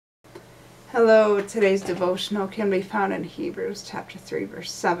Hello, today's devotional can be found in Hebrews chapter 3, verse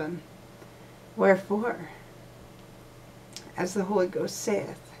 7. Wherefore, as the Holy Ghost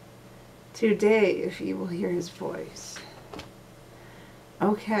saith, today if ye will hear his voice.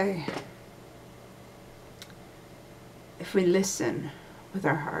 Okay. If we listen with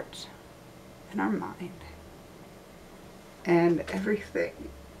our heart and our mind and everything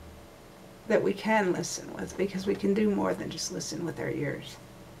that we can listen with, because we can do more than just listen with our ears.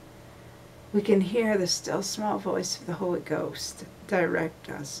 We can hear the still small voice of the Holy Ghost direct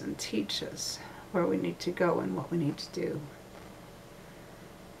us and teach us where we need to go and what we need to do.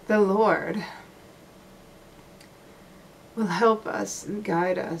 The Lord will help us and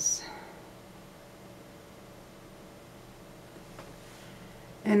guide us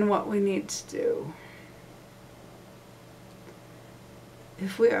in what we need to do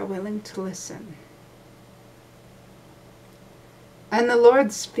if we are willing to listen. And the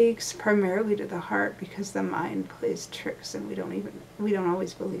Lord speaks primarily to the heart, because the mind plays tricks, and we don't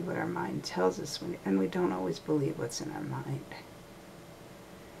always believe what our mind tells us, and we don't always believe what's in our mind.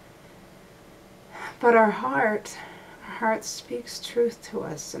 But our heart speaks truth to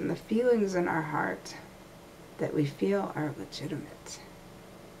us, and the feelings in our heart that we feel are legitimate.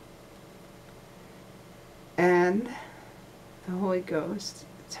 And the Holy Ghost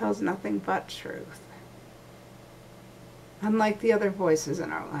tells nothing but truth. Unlike the other voices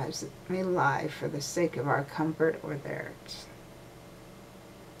in our lives that may lie for the sake of our comfort or theirs.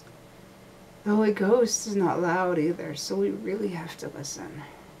 The Holy Ghost is not loud either, so we really have to listen.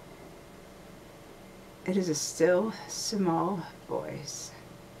 It is a still, small voice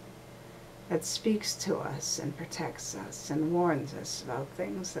that speaks to us and protects us and warns us about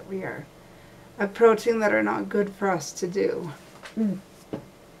things that we are approaching that are not good for us to do.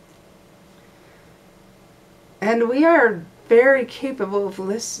 And we are very capable of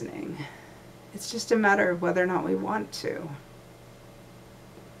listening. It's just a matter of whether or not we want to.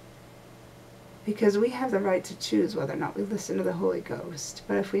 Because we have the right to choose whether or not we listen to the Holy Ghost.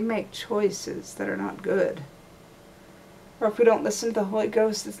 But if we make choices that are not good, or if we don't listen to the Holy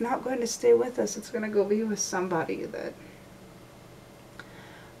Ghost, it's not going to stay with us. It's going to go be with somebody that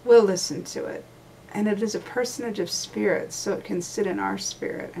will listen to it. And it is a personage of spirits, so it can sit in our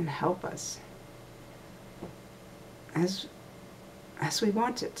spirit and help us as we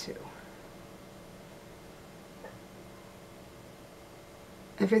want it to.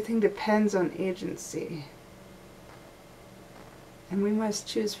 Everything depends on agency, and we must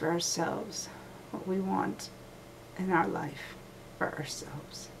choose for ourselves what we want in our life for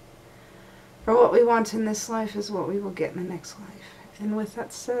ourselves. For what we want in this life is what we will get in the next life. And with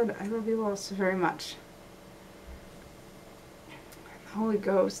that said, I love you all so very much. The Holy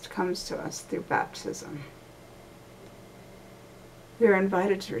Ghost comes to us through baptism. We are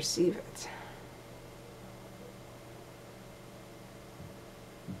invited to receive it.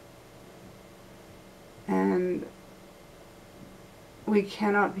 And we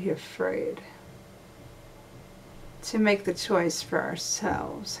cannot be afraid to make the choice for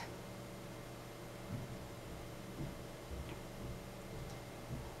ourselves.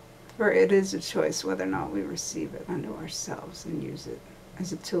 For it is a choice whether or not we receive it unto ourselves and use it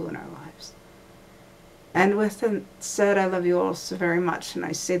as a tool in our lives. And with that said, I love you all so very much, and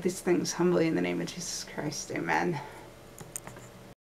I say these things humbly in the name of Jesus Christ. Amen.